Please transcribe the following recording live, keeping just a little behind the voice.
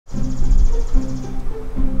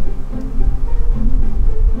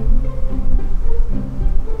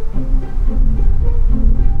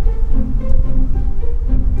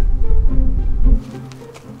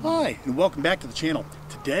welcome back to the channel.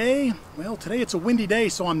 Today it's a windy day,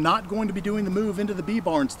 so I'm not going to be doing the move into the bee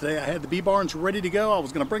barns today. I had the bee barns ready to go. I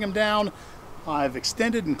was going to bring them down. I've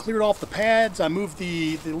extended and cleared off the pads. I moved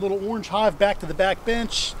the little orange hive back to the back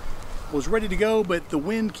bench. Was ready to go, but the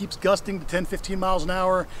wind keeps gusting to 10-15 miles an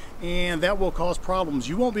hour, and that will cause problems.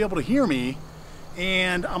 You won't be able to hear me,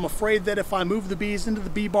 and I'm afraid that if I move the bees into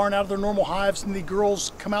the bee barn out of their normal hives and the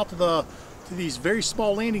girls come out to these very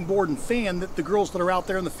small landing board and fan, that the girls that are out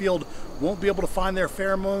there in the field won't be able to find their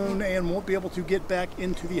pheromone and won't be able to get back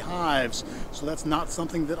into the hives. So that's not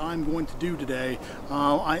something that I'm going to do today.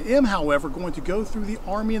 I am, however, going to go through the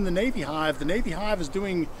Army and the Navy hive. The Navy hive is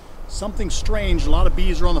doing something strange. A lot of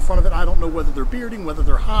bees are on the front of it. I don't know whether they're bearding, whether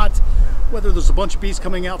they're hot, whether there's a bunch of bees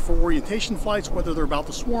coming out for orientation flights, whether they're about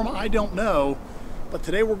to swarm. I don't know. But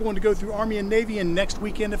today we're going to go through Army and Navy, and next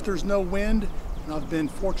weekend, if there's no wind, and I've been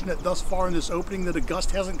fortunate thus far in this opening that a gust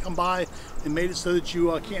hasn't come by and made it so that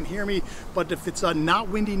you can't hear me. But if it's not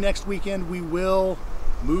windy next weekend, we will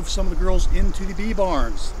move some of the girls into the bee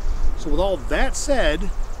barns. So with all that said,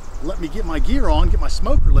 let me get my gear on, get my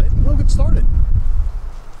smoker lit, and we'll get started.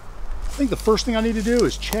 I think the first thing I need to do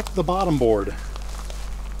is check the bottom board.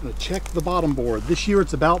 I'm going to check the bottom board. This year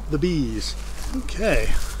it's about the bees. Okay.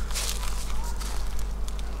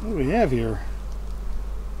 What do we have here?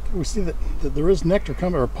 We see that there is nectar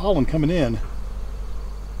coming, or pollen coming in.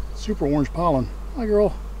 Super orange pollen. Hi,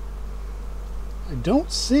 girl. I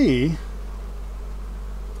don't see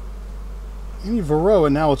any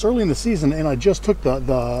varroa. Now it's early in the season, and I just took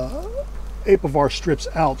the apivar strips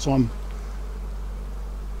out, so I'm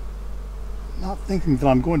not thinking that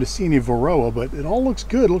I'm going to see any varroa, but it all looks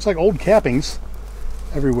good. It looks like old cappings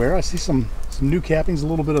everywhere. I see some new cappings, a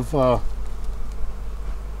little bit of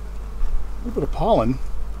pollen.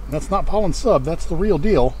 That's not pollen sub, that's the real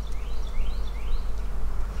deal.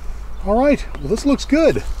 All right, well, this looks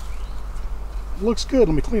good. It looks good.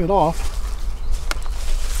 Let me clean it off.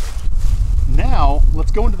 Now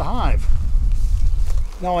let's go into the hive.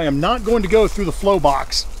 Now I am not going to go through the flow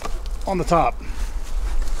box on the top.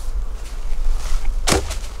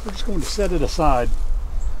 We're just going to set it aside.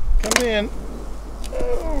 Come in.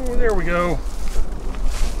 Oh, there we go.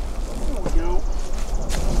 There we go.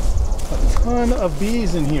 A ton of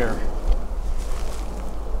bees in here.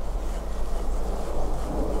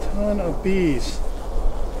 A ton of bees.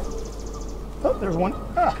 Oh, there's one.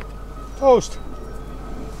 Ah, toast.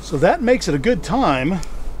 So that makes it a good time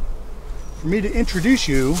for me to introduce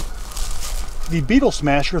you to the Beetle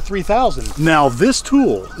Smasher 3000. Now this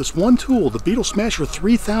tool, this one tool, the Beetle Smasher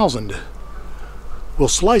 3000, will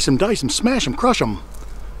slice them, dice them, smash them, crush them.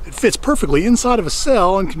 It fits perfectly inside of a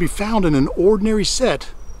cell and can be found in an ordinary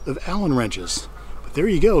set of Allen wrenches. But there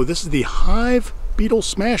you go. This is the Hive Beetle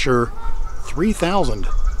Smasher 3000.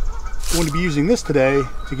 I'm going to be using this today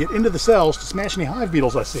to get into the cells to smash any hive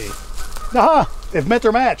beetles I see. Aha! They've met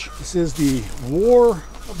their match. This is the War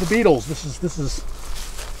of the Beetles. This is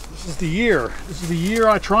the year. This is the year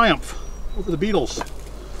I triumph over the beetles.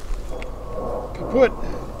 Kaput.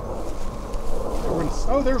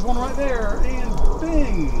 Oh, there's one right there, and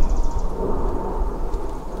bing!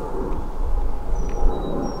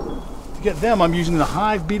 To get them, I'm using the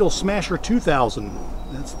Hive Beetle Smasher 2000.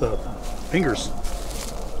 That's the fingers.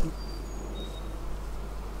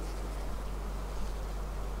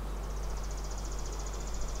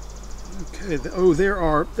 Okay. Oh, there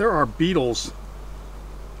are beetles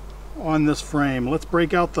on this frame. Let's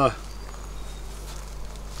break out the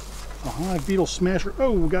Hive Beetle Smasher.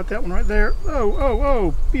 Oh, we got that one right there.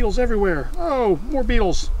 Oh, beetles everywhere. Oh, more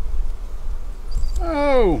beetles.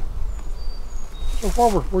 Oh. So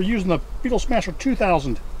far we're using the Beetle Smasher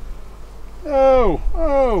 2000. Oh.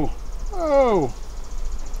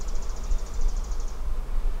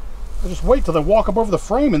 I just wait till they walk up over the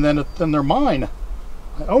frame, and then they're mine.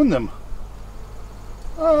 I own them.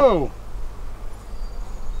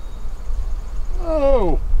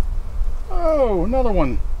 Oh, another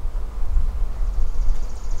one.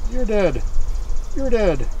 You're dead. You're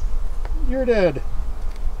dead. You're dead.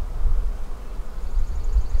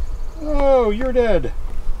 Oh, you're dead.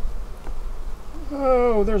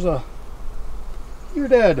 Oh, you're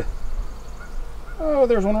dead. Oh,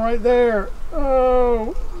 there's one right there.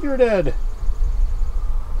 Oh, you're dead.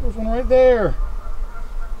 There's one right there.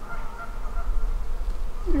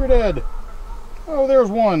 You're dead. Oh, there's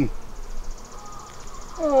one.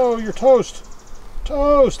 Oh, you're toast.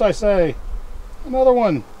 Toast, I say. Another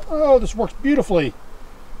one. Oh, this works beautifully.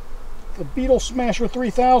 The Beetle Smasher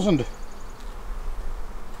 3000.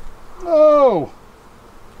 Oh!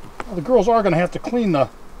 Well, the girls are going to have to clean the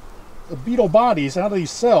beetle bodies out of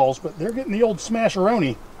these cells, but they're getting the old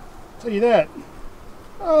smasheroni. I'll tell you that.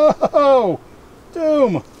 Oh,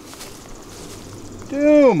 doom.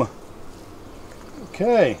 Doom.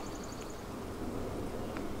 Okay.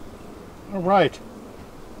 All right.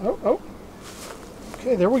 Oh.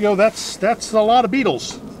 Okay, there we go. That's a lot of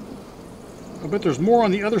beetles. I bet there's more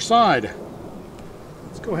on the other side.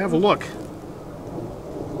 Let's go have a look.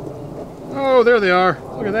 Oh, there they are.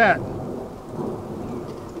 Look at that.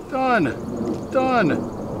 Done. Done.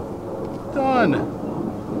 Done.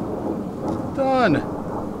 Done.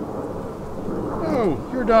 Oh,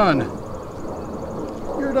 you're done.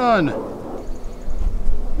 You're done.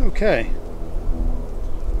 Okay.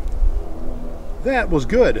 That was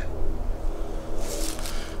good.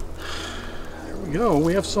 There we go.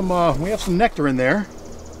 We have some nectar in there.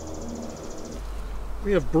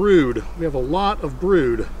 We have brood. We have a lot of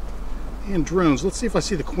brood and drones. Let's see if I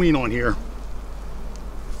see the queen on here.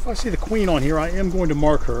 If I see the queen on here, I am going to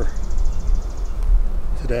mark her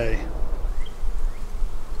today.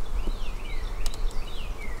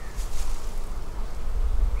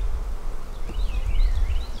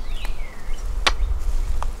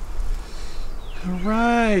 All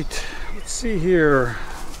right, let's see here.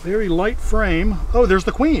 Very light frame. Oh, there's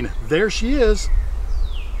the queen. There she is,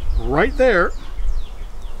 right there.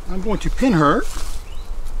 I'm going to pin her as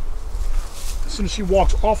soon as she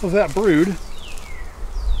walks off of that brood.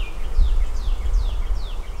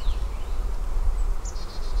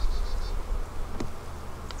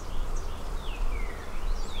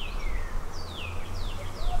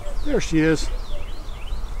 There she is.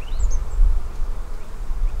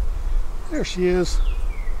 There she is.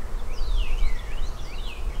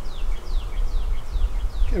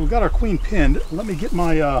 Okay, we've got our queen pinned. Let me get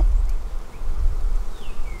my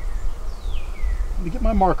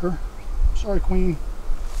marker. Sorry, queen.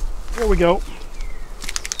 There we go.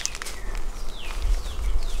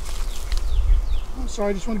 I'm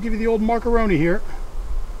sorry, I just want to give you the old markeroni here.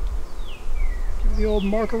 Give you the old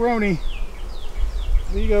markeroni.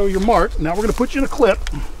 There you go, you're marked. Now we're going to put you in a clip.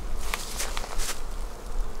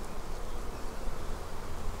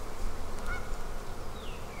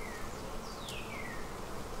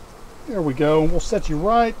 There we go. We'll set you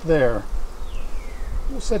right there.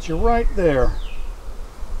 We'll set you right there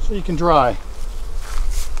so you can dry.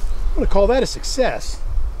 I'm going to call that a success.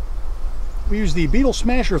 We used the Beetle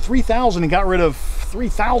Smasher 3000 and got rid of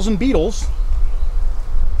 3,000 beetles.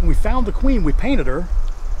 When we found the queen, we painted her.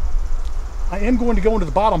 I am going to go into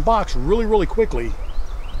the bottom box really quickly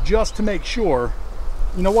just to make sure.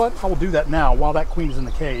 You know what? I will do that now while that queen is in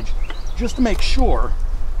the cage, just to make sure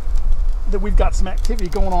that we've got some activity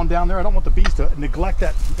going on down there. I don't want the bees to neglect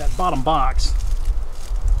that bottom box.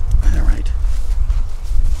 All right,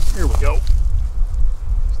 here we go.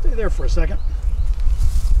 Stay there for a second.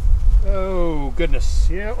 Oh goodness,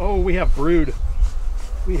 yeah. Oh, we have brood.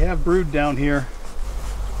 We have brood down here.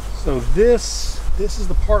 So this is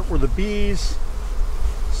the part where the bees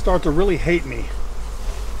start to really hate me.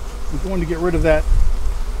 I'm going to get rid of that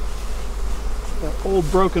old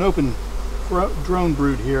broken open drone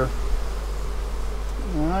brood here.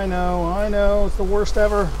 I know, it's the worst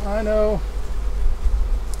ever. I know.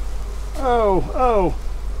 Oh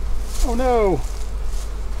no.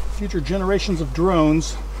 Future generations of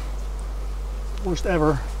drones. Worst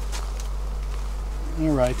ever. All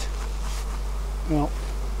right. Well,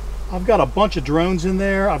 I've got a bunch of drones in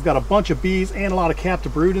there. I've got a bunch of bees and a lot of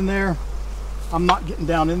captive brood in there. I'm not getting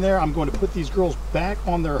down in there. I'm going to put these girls back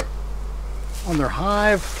on their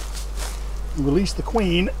hive and release the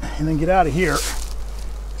queen and then get out of here.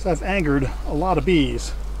 I've angered a lot of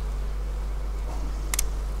bees.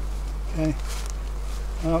 Okay.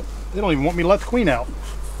 They don't even want me to let the queen out.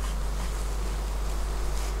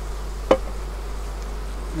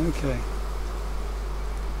 Okay.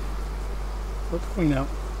 Let the queen out.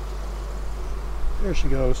 There she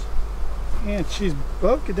goes. And she's,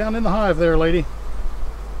 oh, get down in the hive there, lady.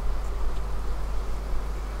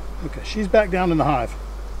 Okay, she's back down in the hive.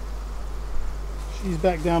 She's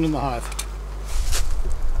back down in the hive.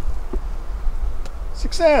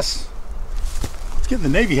 Success! Let's get in the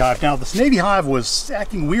navy hive now. This navy hive was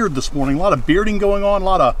acting weird this morning. A lot of bearding going on, a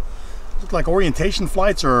lot of, looked like orientation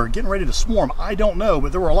flights are getting ready to swarm. I don't know,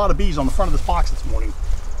 but there were a lot of bees on the front of this box this morning.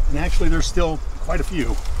 And actually there's still quite a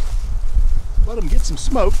few. Let them get some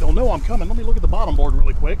smoke. They'll know I'm coming. Let me look at the bottom board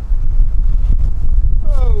really quick.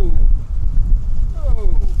 Oh.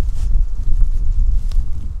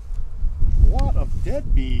 A lot of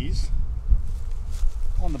dead bees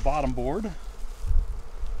on the bottom board.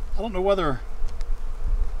 I don't know whether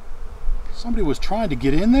somebody was trying to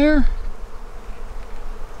get in there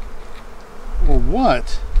or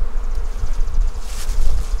what.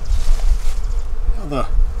 Now the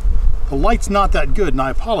The light's not that good, and I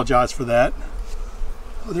apologize for that.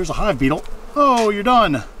 Oh, there's a hive beetle. Oh, you're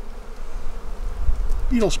done.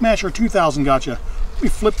 Beetle Smasher 2000 gotcha. Let me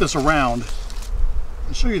flip this around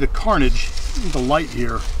and show you the carnage in the light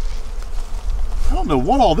here. I don't know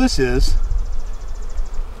what all this is.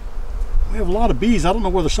 We have a lot of bees. I don't know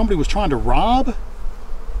whether somebody was trying to rob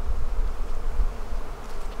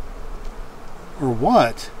or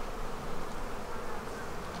what.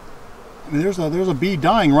 I mean, there's a bee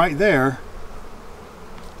dying right there.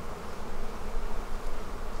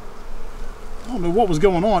 I don't know what was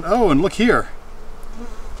going on. Oh, and look here.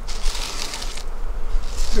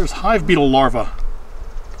 There's hive beetle larva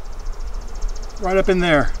right up in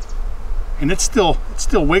there, and it's still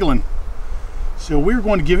wiggling. So we're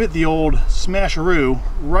going to give it the old smasheroo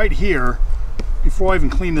right here before I even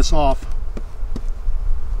clean this off.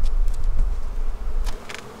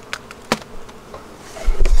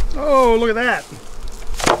 Oh, look at that.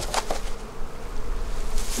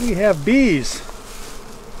 We have bees.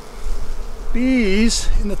 Bees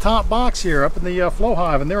in the top box here up in the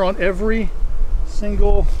flowhive, and they're on every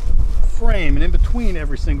single frame, and in between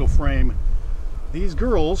every single frame these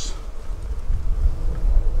girls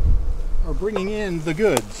are bringing in the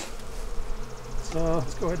goods. So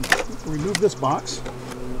let's go ahead and remove this box.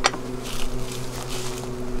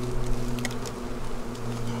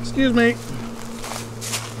 Excuse me.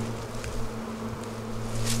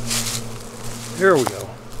 There we go.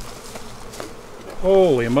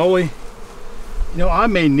 Holy moly. You know, I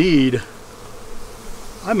may need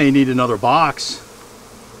another box.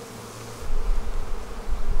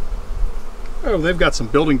 Oh, they've got some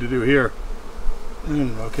building to do here.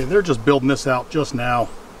 Okay, they're just building this out just now.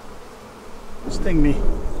 Sting me.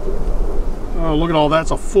 Oh, look at all that.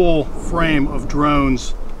 It's a full frame of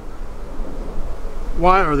drones.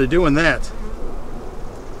 Why are they doing that?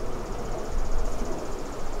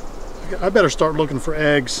 I better start looking for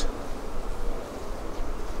eggs.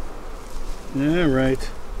 Yeah,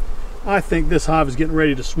 right. I think this hive is getting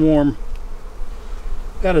ready to swarm.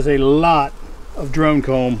 That is a lot of drone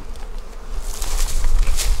comb.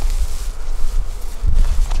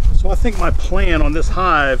 So I think my plan on this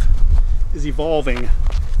hive is evolving.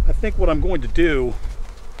 I think what I'm going to do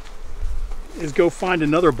is go find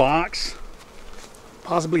another box,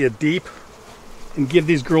 possibly a deep, and give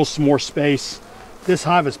these girls some more space. This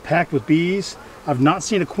hive is packed with bees. I've not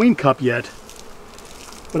seen a queen cup yet,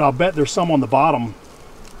 but I'll bet there's some on the bottom,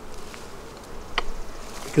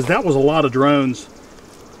 because that was a lot of drones.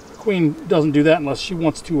 The queen doesn't do that unless she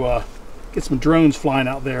wants to get some drones flying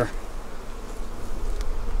out there.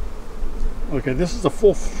 Okay, this is a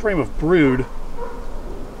full frame of brood.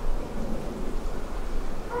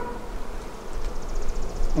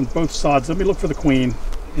 On both sides. Let me look for the queen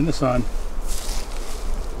in the sun.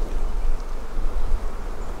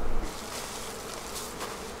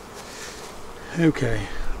 Okay,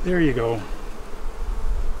 there you go.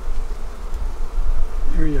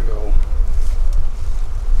 There you go.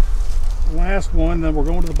 Last one, then we're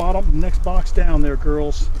going to the bottom, next box down there,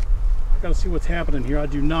 girls. I gotta see what's happening here. I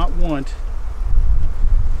do not want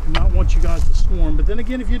you guys to swarm, but then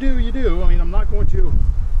again, if you do, you do. I mean, I'm not going to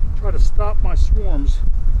try to stop my swarms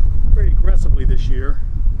very aggressively this year.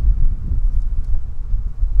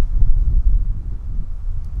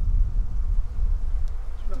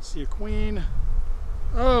 Do not see a queen.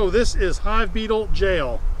 Oh, this is hive beetle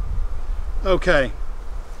jail. Okay,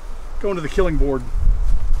 going to the killing board.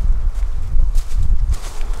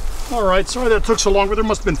 All right, sorry that took so long, but there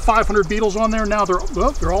must have been 500 beetles on there. Now they're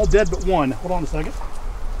all dead but one. Hold on a second.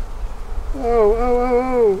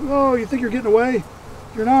 Oh, you think you're getting away?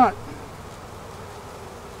 You're not.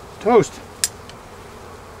 Toast.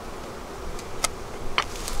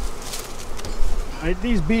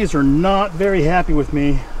 These bees are not very happy with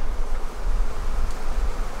me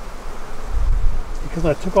because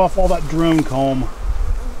I took off all that drone comb.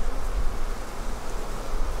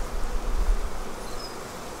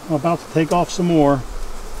 I'm about to take off some more.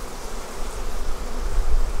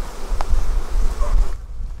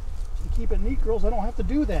 To keep it neat, girls, I don't have to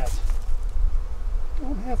do that.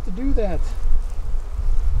 Don't have to do that.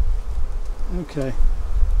 Okay.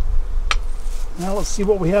 Now let's see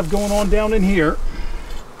what we have going on down in here.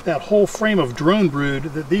 That whole frame of drone brood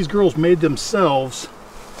that these girls made themselves.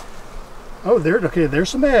 Oh, okay, there's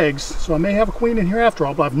some eggs, so I may have a queen in here after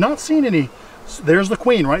all, but I've not seen any. So there's the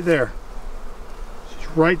queen right there. She's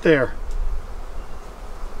right there.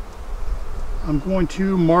 I'm going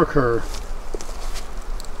to mark her.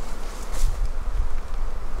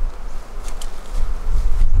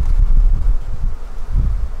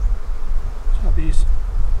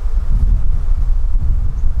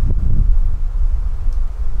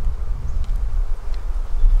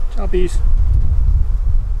 puppies.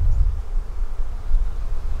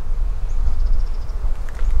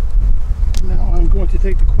 Now I'm going to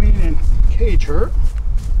take the queen and cage her.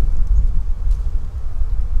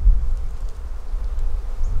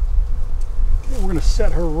 Okay, we're going to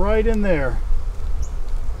set her right in there.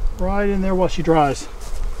 Right in there while she dries.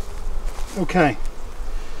 Okay.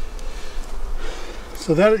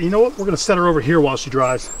 So that, you know what, we're going to set her over here while she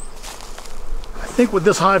dries. I think what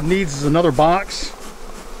this hive needs is another box.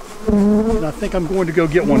 And I think I'm going to go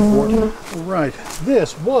get one for it. All right,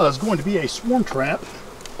 this was going to be a swarm trap,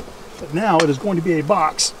 but now it is going to be a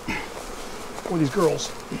box for these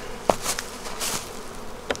girls.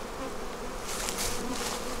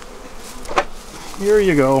 Here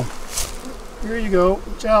you go. Here you go.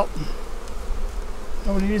 Watch out.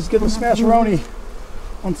 Nobody needs to get the smasheroni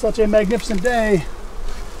on such a magnificent day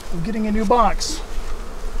of getting a new box.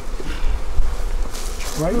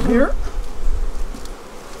 Right here.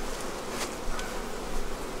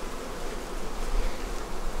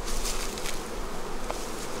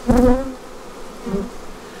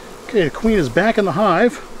 Okay, the queen is back in the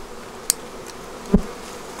hive.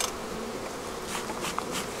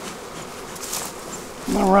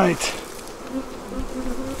 All right.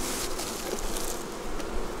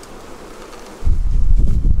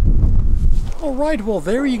 All right, well,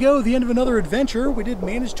 there you go, the end of another adventure. We did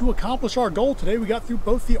manage to accomplish our goal today. We got through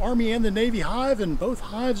both the Army and the Navy hive, and both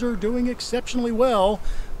hives are doing exceptionally well.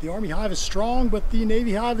 The Army hive is strong, but the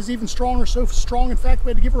Navy hive is even stronger, so strong, in fact,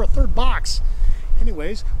 we had to give her a third box.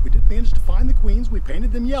 Anyways, we did manage to find the queens. We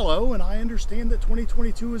painted them yellow, and I understand that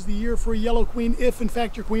 2022 is the year for a yellow queen, if in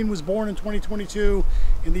fact your queen was born in 2022,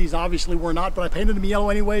 and these obviously were not, but I painted them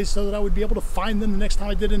yellow anyways so that I would be able to find them the next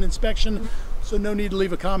time I did an inspection, so no need to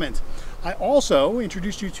leave a comment. I also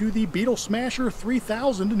introduced you to the Beetle Smasher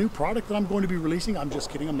 3000, a new product that I'm going to be releasing. I'm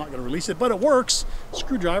just kidding, I'm not going to release it, but it works.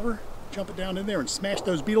 Screwdriver, jump it down in there and smash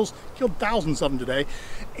those beetles. Killed thousands of them today.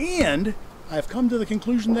 And I've come to the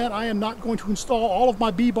conclusion that I am not going to install all of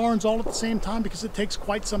my bee barns all at the same time, because it takes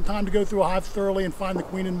quite some time to go through a hive thoroughly and find the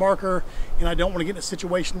queen and marker, and I don't want to get in a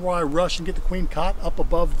situation where I rush and get the queen caught up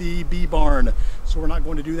above the bee barn. So we're not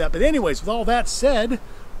going to do that. But anyways, with all that said,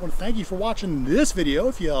 I want to thank you for watching this video.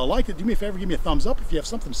 If you liked it, do me a favor, give me a thumbs up. If you have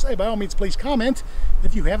something to say, by all means, please comment.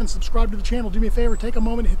 If you haven't subscribed to the channel, do me a favor, take a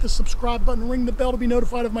moment, hit the subscribe button, ring the bell to be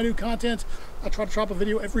notified of my new content. I try to drop a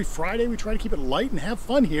video every Friday. We try to keep it light and have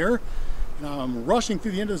fun here. I'm rushing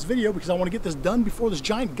through the end of this video because I want to get this done before this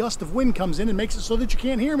giant gust of wind comes in and makes it so that you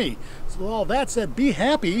can't hear me. So with all that said, be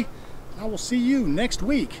happy. I will see you next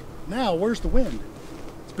week. Now, where's the wind?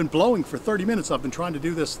 It's been blowing for 30 minutes. I've been trying to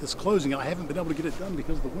do this closing, and I haven't been able to get it done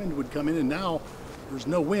because the wind would come in, and now there's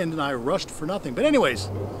no wind, and I rushed for nothing. But anyways,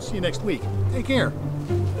 I'll see you next week. Take care.